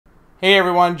Hey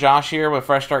everyone, Josh here with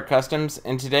Fresh Start Customs,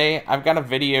 and today I've got a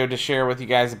video to share with you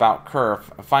guys about Kerf,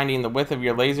 finding the width of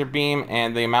your laser beam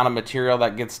and the amount of material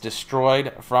that gets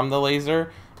destroyed from the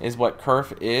laser is what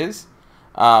Kerf is.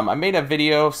 I made a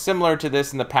video similar to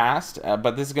this in the past,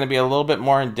 but this is going to be a little bit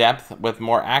more in depth with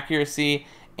more accuracy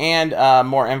and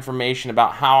more information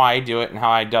about how I do it and how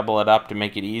I double it up to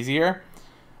make it easier.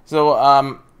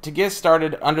 So to get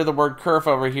started, under the word Kerf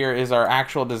over here is our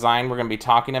actual design we're going to be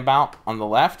talking about on the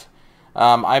left.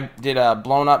 I did a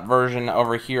blown up version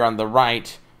over here on the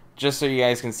right just so you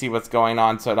guys can see what's going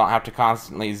on so I don't have to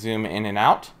constantly zoom in and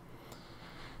out.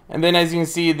 And then as you can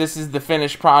see, this is the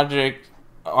finished project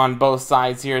on both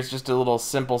sides here. It's just a little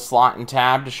simple slot and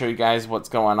tab to show you guys what's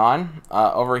going on.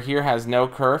 Over here has no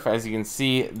kerf. As you can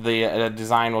see, the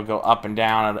design will go up and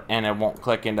down and it won't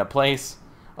click into place.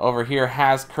 Over here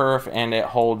has kerf and it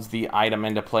holds the item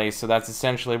into place. So that's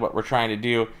essentially what we're trying to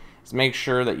do, is make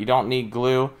sure that you don't need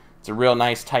glue. It's a real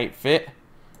nice tight fit,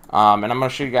 and I'm going to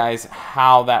show you guys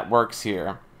how that works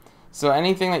here. So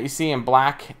anything that you see in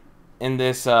black in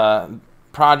this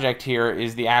project here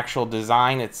is the actual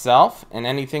design itself, and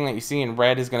anything that you see in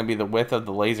red is going to be the width of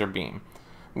the laser beam.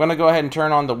 I'm going to go ahead and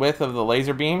turn on the width of the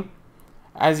laser beam.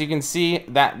 As you can see,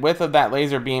 that width of that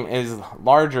laser beam is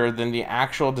larger than the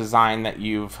actual design that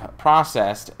you've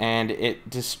processed, and it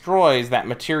destroys that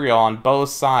material on both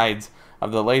sides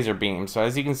of the laser beam. So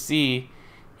as you can see,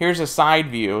 here's a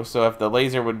side view. So if the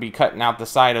laser would be cutting out the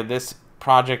side of this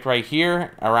project right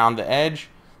here around the edge,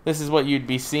 this is what you'd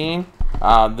be seeing.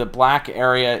 The black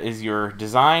area is your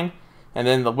design, and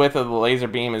then the width of the laser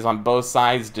beam is on both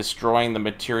sides, destroying the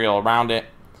material around it.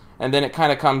 And then it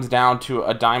kind of comes down to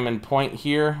a diamond point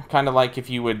here, kind of like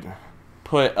if you would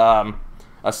put a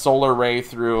solar ray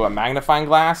through a magnifying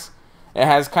glass. It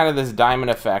has kind of this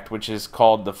diamond effect, which is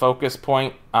called the focus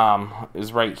point,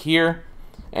 is right here.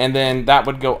 And then that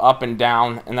would go up and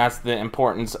down, and that's the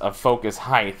importance of focus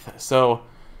height. So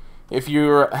if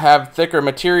you have thicker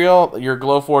material, your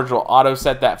Glowforge will auto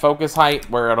set that focus height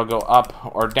where it'll go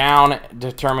up or down,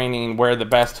 determining where the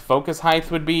best focus height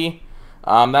would be.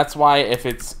 That's why if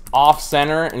it's off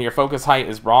center and your focus height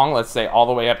is wrong, let's say all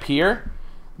the way up here,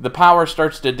 the power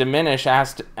starts to diminish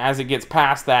as it gets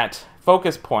past that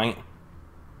focus point,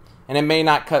 and it may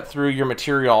not cut through your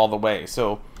material all the way.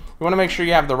 So you want to make sure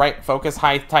you have the right focus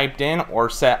height typed in or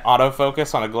set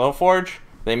autofocus on a Glowforge.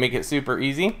 They make it super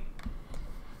easy.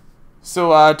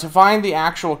 So to find the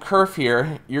actual kerf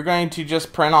here, you're going to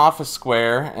just print off a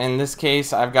square. In this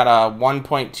case, I've got a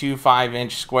 1.25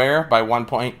 inch square by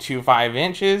 1.25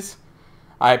 inches.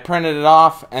 I printed it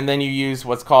off, and then you use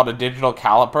what's called a digital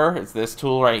caliper. It's this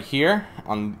tool right here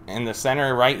in the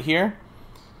center right here.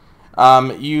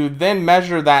 You then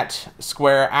measure that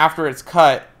square after it's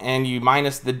cut, and you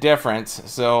minus the difference.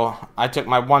 So I took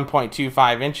my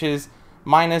 1.25 inches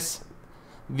minus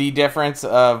the difference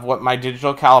of what my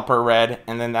digital caliper read,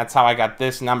 and then that's how I got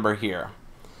this number here.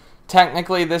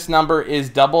 Technically, this number is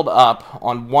doubled up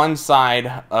on one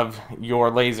side of your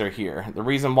laser here. The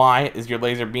reason why is your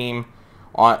laser beam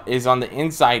is on the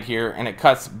inside here, and it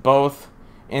cuts both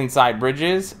inside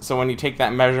bridges. So when you take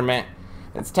that measurement,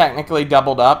 it's technically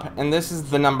doubled up, and this is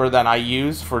the number that I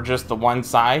use for just the one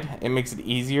side. It makes it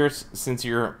easier since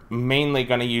you're mainly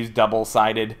going to use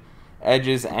double-sided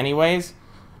edges anyways.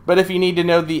 But if you need to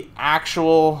know the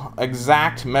actual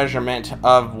exact measurement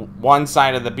of one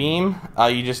side of the beam,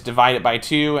 you just divide it by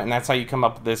 2, and that's how you come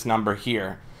up with this number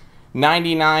here.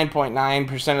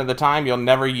 99.9% of the time, you'll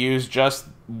never use just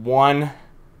one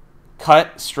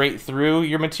cut straight through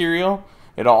your material.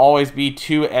 It'll always be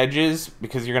 2 edges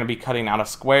because you're going to be cutting out a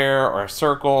square or a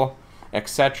circle,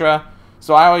 etc.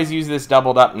 So I always use this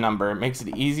doubled up number. It makes it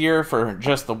easier for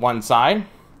just the one side.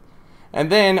 And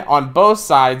then on both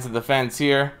sides of the fence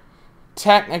here,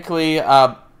 technically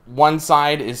one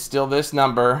side is still this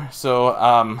number.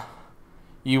 So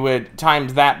you would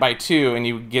times that by 2 and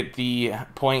you would get the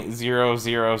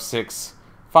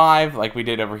 0.0065 like we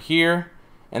did over here.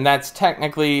 And that's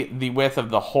technically the width of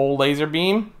the whole laser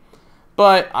beam.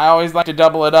 But I always like to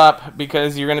double it up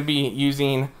because you're going to be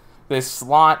using this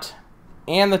slot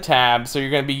and the tab. So you're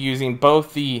going to be using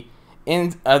both the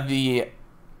inside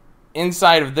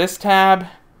of this tab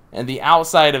and the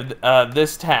outside of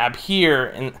this tab here.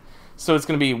 And so it's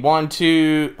going to be 1,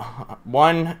 2,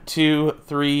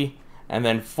 3, and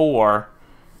then 4.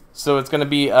 So it's going to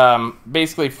be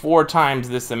basically 4 times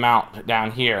this amount down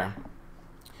here.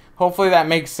 Hopefully that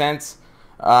makes sense.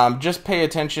 Just pay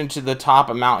attention to the top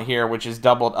amount here, which is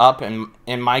doubled up, and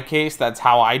in my case, that's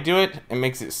how I do it. It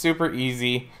makes it super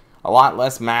easy. A lot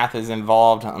less math is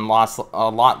involved and a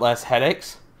lot less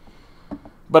headaches.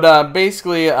 But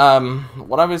basically,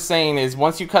 what I was saying is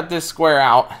once you cut this square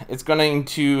out, it's going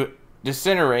to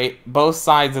disintegrate both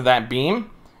sides of that beam,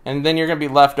 and then you're going to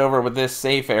be left over with this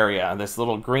safe area. This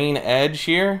little green edge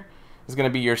here is going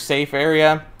to be your safe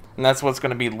area, and that's what's going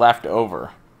to be left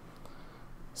over.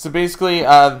 So basically,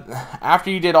 after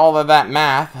you did all of that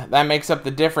math, that makes up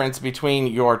the difference between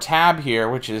your tab here,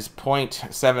 which is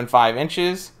 0.75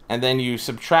 inches, and then you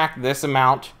subtract this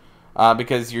amount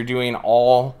because you're doing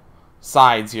all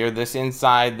sides here, this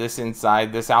inside, this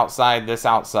inside, this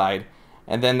outside,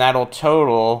 and then that'll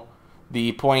total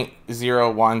the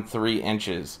 0.013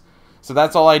 inches. So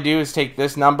that's all I do is take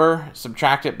this number,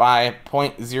 subtract it by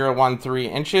 0.013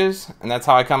 inches, and that's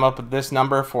how I come up with this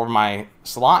number for my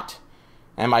slot.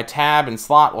 And my tab and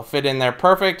slot will fit in there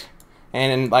perfect,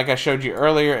 and like I showed you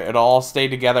earlier, it'll all stay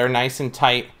together nice and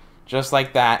tight, just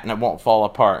like that, and it won't fall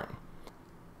apart.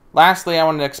 Lastly, I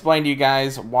wanted to explain to you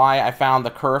guys why I found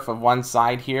the kerf of one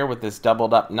side here with this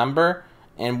doubled up number,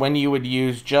 and when you would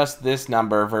use just this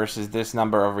number versus this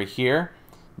number over here.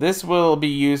 This will be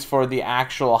used for the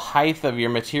actual height of your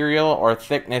material or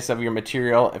thickness of your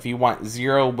material if you want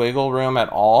zero wiggle room at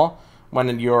all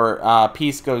when your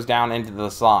piece goes down into the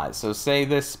slot. So say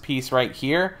this piece right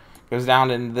here goes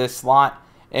down into this slot.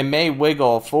 It may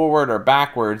wiggle forward or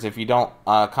backwards if you don't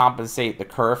compensate the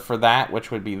kerf for that,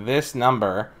 which would be this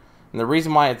number. And the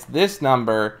reason why it's this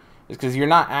number is because you're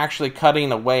not actually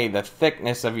cutting away the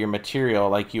thickness of your material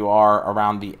like you are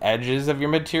around the edges of your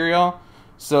material.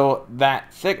 So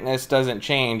that thickness doesn't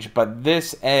change, but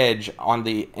this edge on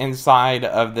the inside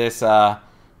of this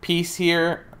piece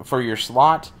here for your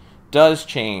slot does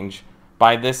change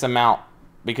by this amount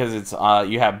because it's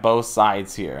you have both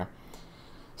sides here.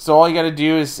 So all you got to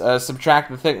do is subtract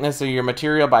the thickness of your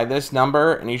material by this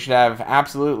number, and you should have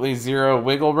absolutely zero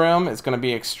wiggle room. It's going to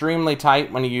be extremely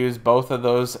tight when you use both of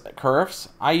those kerfs.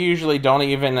 I usually don't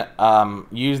even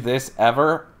use this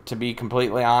ever, to be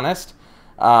completely honest,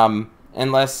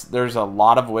 unless there's a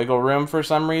lot of wiggle room for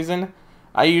some reason.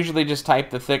 I usually just type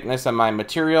the thickness of my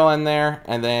material in there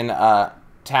and then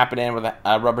tap it in with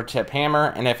a rubber tip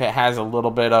hammer, and if it has a little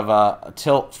bit of a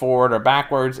tilt forward or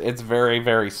backwards, it's very,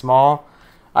 very small.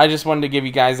 I just wanted to give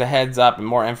you guys a heads up and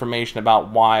more information about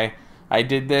why I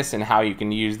did this and how you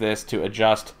can use this to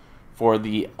adjust for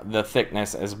the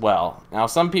thickness as well. Now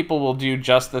some people will do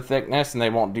just the thickness and they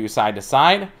won't do side to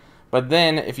side, but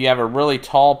then if you have a really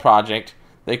tall project,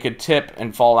 they could tip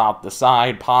and fall out the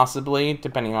side possibly,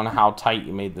 depending on how tight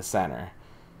you made the center.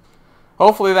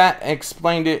 Hopefully that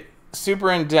explained it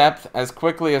super in depth as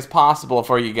quickly as possible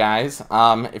for you guys.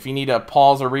 If you need to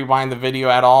pause or rewind the video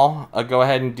at all, go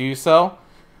ahead and do so.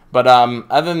 But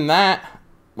other than that,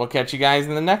 we'll catch you guys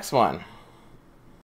in the next one.